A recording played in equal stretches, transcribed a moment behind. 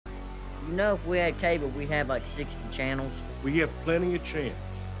You know, if we had cable, we'd have like 60 channels. We have plenty of channels.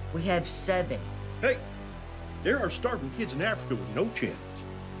 We have 7. Hey, there are starving kids in Africa with no channels.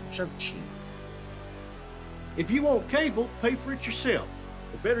 So cheap. If you want cable, pay for it yourself.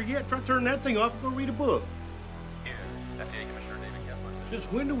 Or better yet, try turning that thing off and go read a book. Here, FDA Commissioner David Kessler. Since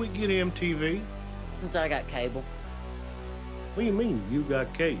when do we get MTV? Since I got cable. What do you mean, you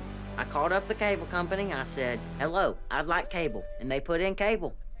got cable? I called up the cable company. I said, hello, I'd like cable. And they put in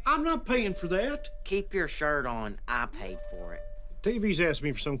cable. I'm not paying for that. Keep your shirt on. I paid for it. TV's asking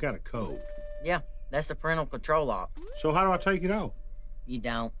me for some kind of code. Yeah, that's the parental control lock. So how do I take it off? You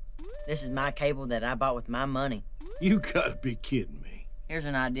don't. This is my cable that I bought with my money. You gotta be kidding me. Here's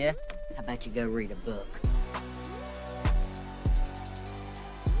an idea. How about you go read a book?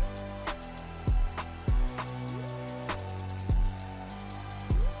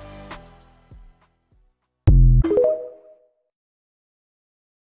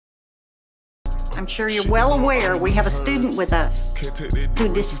 I'm sure you're well aware we have a student with us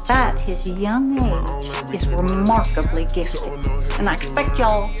who, despite his young age, is remarkably gifted. And I expect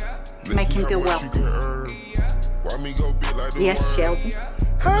y'all to make him feel welcome. Yes, Sheldon?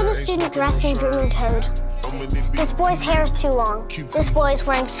 Per the student dress and grooming code, this boy's hair is too long. This boy is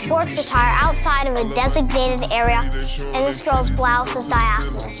wearing sports attire outside of a designated area, and this girl's blouse is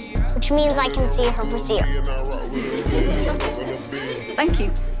diaphanous, which means I can see her brassiere. Thank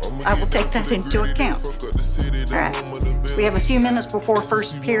you. I will take that into account. All right. We have a few minutes before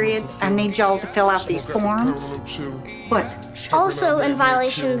first period. I need y'all to fill out these forms. What? Also, in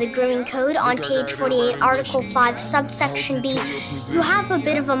violation of the grooming code, on page 48, Article 5, subsection B, you have a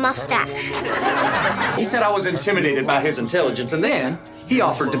bit of a mustache. He said I was intimidated by his intelligence, and then he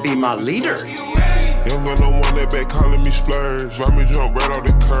offered to be my leader. Young got no one that back calling me splurge. Why me jump right off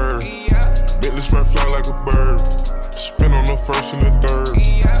the curb? Bentley spread fly like a bird. Spin on the first and the third.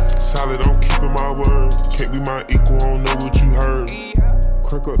 Solid, I'm keeping my word. Can't be my equal, I don't know what you heard.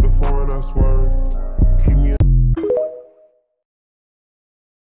 Crack up the phone, I swear. Keep me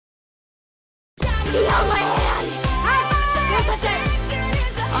On my hand!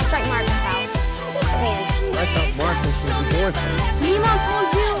 I'll check Marcus out. Man. I thought Marcus was your boyfriend. Mima told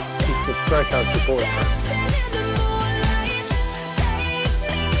you. Keep the crack out your boyfriend.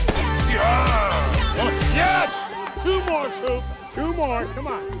 Yes! 2 more, Coop. 2 more. Come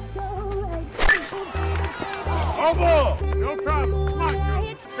on. Oh, boy. No problem. Come on,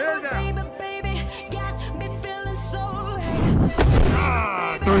 Coop. Bear down.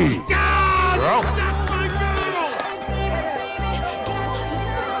 3. Girl. That's my girl.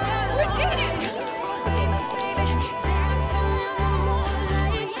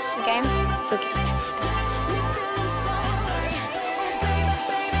 Game? Okay.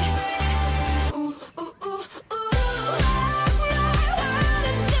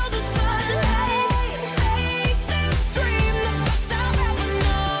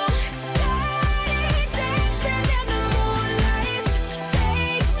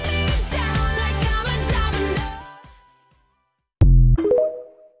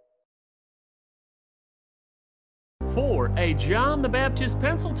 For a John the Baptist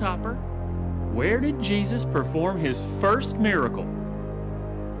pencil topper, where did Jesus perform his first miracle?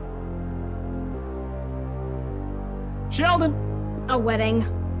 Sheldon! A wedding.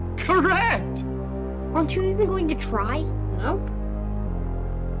 Correct! Aren't you even going to try? No,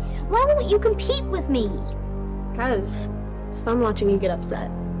 Why won't you compete with me? because it's fun watching you get upset.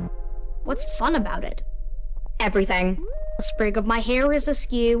 What's fun about it? Everything. A sprig of my hair is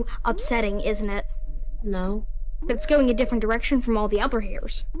askew. Upsetting, isn't it? No. But it's going a different direction from all the other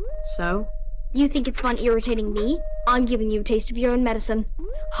hairs. So? You think it's fun irritating me? I'm giving you a taste of your own medicine.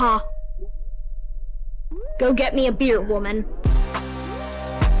 Ha. Go get me a beer, woman.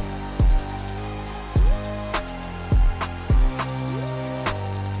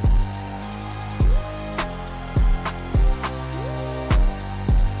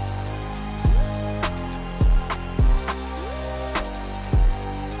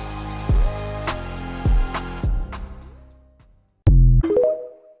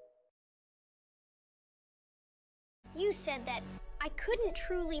 You said that I couldn't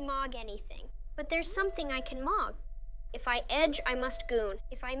truly mog anything, but there's something I can mog. If I edge, I must goon.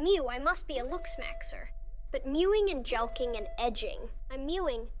 If I mew, I must be a look-smaxer. But mewing and jelking and edging, I'm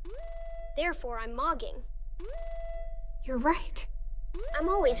mewing, therefore I'm mogging. You're right. I'm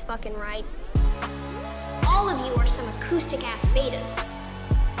always fucking right. All of you are some acoustic-ass betas.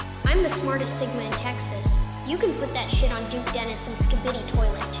 I'm the smartest Sigma in Texas. You can put that shit on Duke Dennis and Skibidi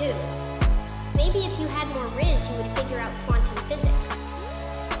Toilet, too. Maybe if you had more Riz, you would figure out quantum physics.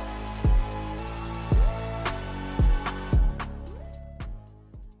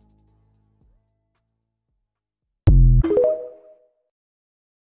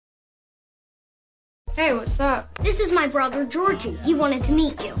 Hey, what's up? This is my brother, Georgie. He wanted to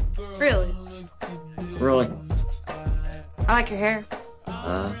meet you. Really? Really? I like your hair.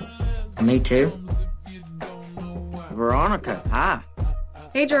 Me too. Veronica, hi.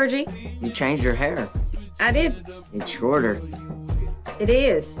 Hey, Georgie. You changed your hair. I did. It's shorter. It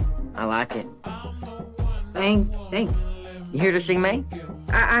is. I like it. Thanks. You here to see me?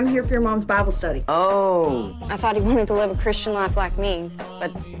 I'm here for your mom's Bible study. Oh. I thought he wanted to live a Christian life like me, but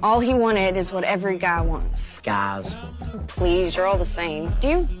all he wanted is what every guy wants. Guys. Please, you're all the same. Do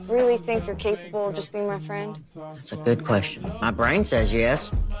you really think you're capable of just being my friend? That's a good question. My brain says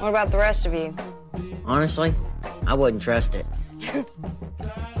yes. What about the rest of you? Honestly, I wouldn't trust it.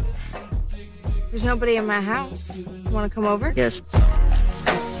 There's nobody in my house. You want to come over? Yes.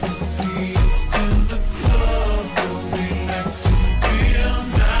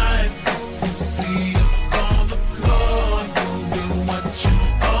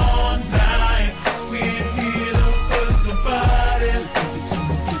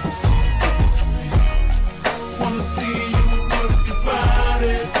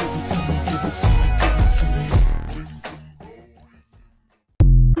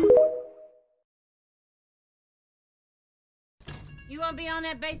 You want to be on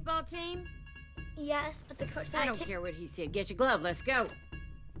that baseball team? Yes, but the coach said I don't care what he said. Get your glove. Let's go.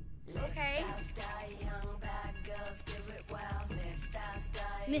 Okay.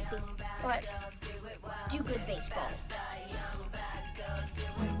 Missy. What? Do good baseball.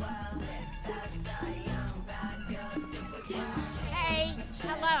 Hey,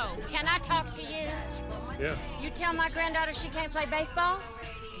 hello. Can I talk to you? Yeah. You tell my granddaughter she can't play baseball?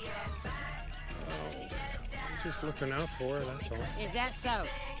 Just looking out for her, that's all. Is that so?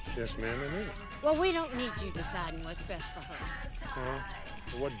 Yes, ma'am, it is. Well, we don't need you deciding what's best for her.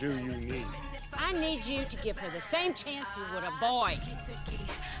 What do you need? I need you to give her the same chance you would a boy.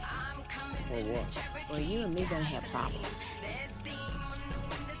 Or what? Well, you and me gonna have problems.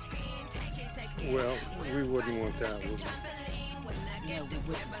 Well, we wouldn't want that, would we? No, we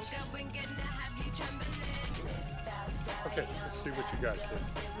wouldn't. Okay, let's see what you got, kid.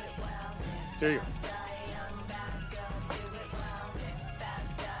 Here you go.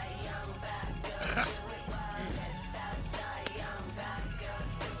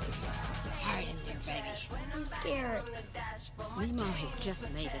 Hard in there, baby. I'm scared. Mimo has just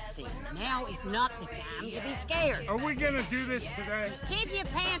made a scene. Now is not the time to be scared. Are we gonna do this today? Keep your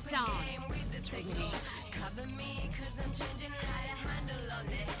pants on.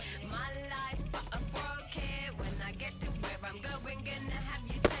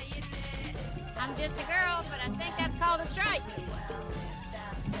 I'm just a girl, but I think that's called a strike.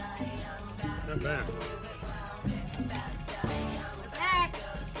 Not bad. Back.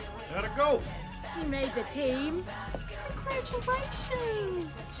 Gotta go. She made the team.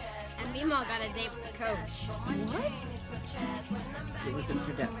 Congratulations. And Mimo got a date with the coach. What? It was a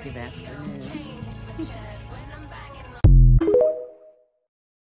productive afternoon.